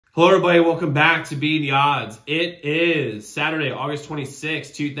Hello everybody, welcome back to Beating the Odds. It is Saturday, August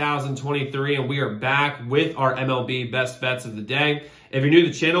 26, 2023, and we are back with our MLB best bets of the day. If you're new to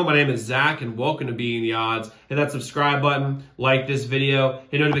the channel, my name is Zach, and welcome to Beating the Odds. Hit that subscribe button, like this video,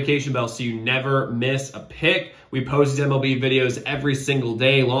 hit notification bell so you never miss a pick. We post these MLB videos every single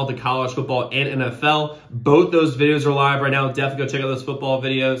day, along with the college football and NFL. Both those videos are live right now. Definitely go check out those football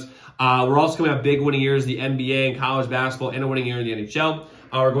videos. We're also coming out big winning years, the NBA and college basketball, and a winning year in the NHL.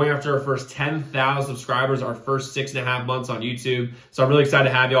 We're going after our first 10,000 subscribers, our first 6.5 months on YouTube. So I'm really excited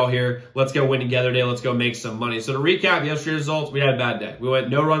to have y'all here. Let's go win together today. Let's go make some money. So to recap yesterday's results, we had a bad day. We went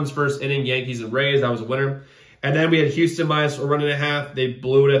no runs first inning, Yankees and Rays. That was a winner. And then we had Houston minus a 1.5. They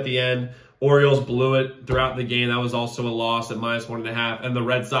blew it at the end. Orioles blew it throughout the game. That was also a loss at minus 1.5. And the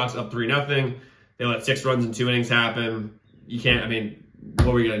Red Sox up 3-0. They let 6 runs in 2 innings happen. You can't, what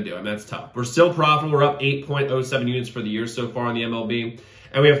are we going to do? That's tough. We're still profitable. We're up 8.07 units for the year so far in the MLB.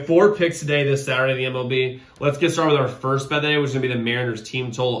 And we have 4 picks today, this Saturday in the MLB. Let's get started with our first bet today, which is going to be the Mariners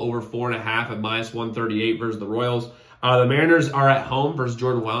team total over 4.5 at minus 138 versus the Royals. The Mariners are at home versus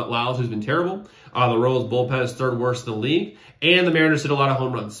Jordan Lyles, who's been terrible. The Royals bullpen is 3rd worst in the league. And the Mariners hit a lot of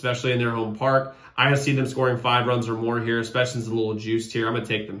home runs, especially in their home park. I see them scoring 5 runs or more here, especially since it's a little juiced here. I'm going to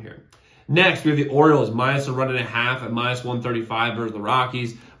take them here. Next, we have the Orioles minus a 1.5 at minus 135 versus the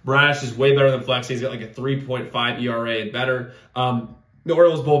Rockies. Brash is way better than Flexi. He's got like a 3.5 ERA and better. The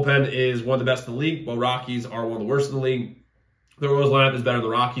Orioles bullpen is one of the best in the league, while Rockies are one of the worst in the league. The Orioles lineup is better than the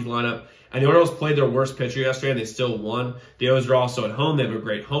Rockies lineup. And the Orioles played their worst pitcher yesterday, and they still won. The O's are also at home. They have a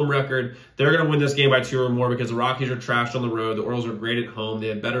great home record. They're going to win this game by 2 or more because the Rockies are trashed on the road. The Orioles are great at home. They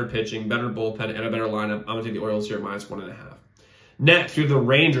have better pitching, better bullpen, and a better lineup. I'm going to take the Orioles here at minus 1.5. Next, we have the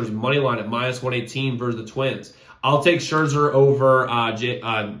Rangers money line at minus 118 versus the Twins. I'll take Scherzer over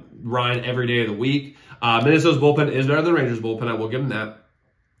Ryan every day of the week. Minnesota's bullpen is better than the Rangers bullpen. I will give them that.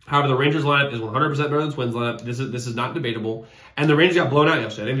 However, the Rangers lineup is 100% better than the Twins lineup. This is not debatable. And the Rangers got blown out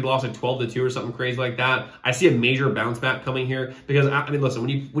yesterday. I think they lost like 12-2 or something crazy like that. I see a major bounce back coming here because listen,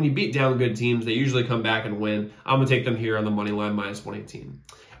 when you beat down good teams, they usually come back and win. I'm gonna take them here on the money line minus 118.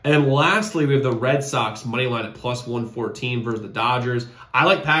 And then lastly, we have the Red Sox money line at plus 114 versus the Dodgers. I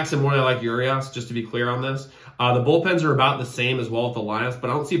like Paxton more than I like Urias, just to be clear on this. The bullpens are about the same as well with the lineups,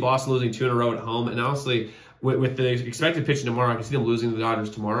 but I don't see Boston losing 2 in a row at home. And honestly, with the expected pitching tomorrow, I can see them losing to the Dodgers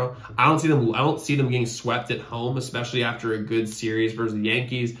tomorrow. I don't see them getting swept at home, especially after a good series versus the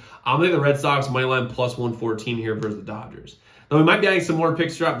Yankees. I'm going to the Red Sox money line plus 114 here versus the Dodgers. Now, we might be adding some more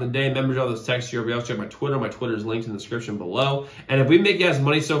picks throughout the day. Members of this text here. We also check my Twitter. My Twitter is linked in the description below. And if we make you guys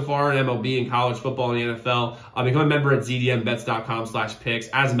money so far in MLB and college football and the NFL, become a member at zdmbets.com/picks.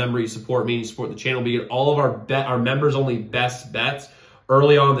 As a member, you support me and you support the channel. We get all of our members-only best bets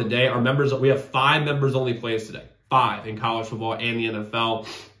early on in the day. We have 5 members-only plays today. 5 in college football and the NFL.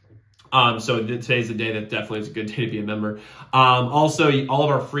 So today's the day that definitely is a good day to be a member. Also, all of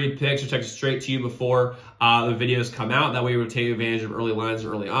our free picks are texted straight to you before the videos come out. That way we're taking advantage of early lines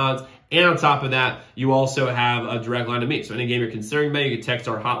and early odds. And on top of that, you also have a direct line to me. So any game you're considering betting, you can text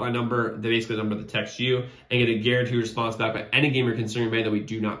our hotline number, basically the number that texts you, and get a guaranteed response back by any game you're considering betting that we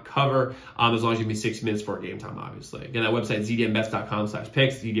do not cover, as long as you give me 60 minutes for game time, obviously. Again, that website is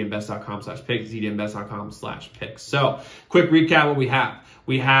zdmbets.com/picks, zdmbets.com/picks, zdmbets.com/picks. So quick recap what we have.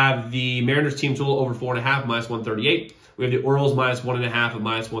 We have the Mariners team total over 4.5, minus 138. We have the Orioles minus 1.5 at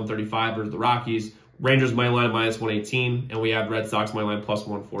minus 135 versus the Rockies. Rangers money line at minus 118, and we have Red Sox money line plus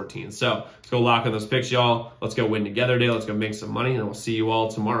 114. So let's go lock in those picks, y'all. Let's go win together today. Let's go make some money, and we'll see you all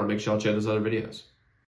tomorrow. Make sure y'all check those other videos.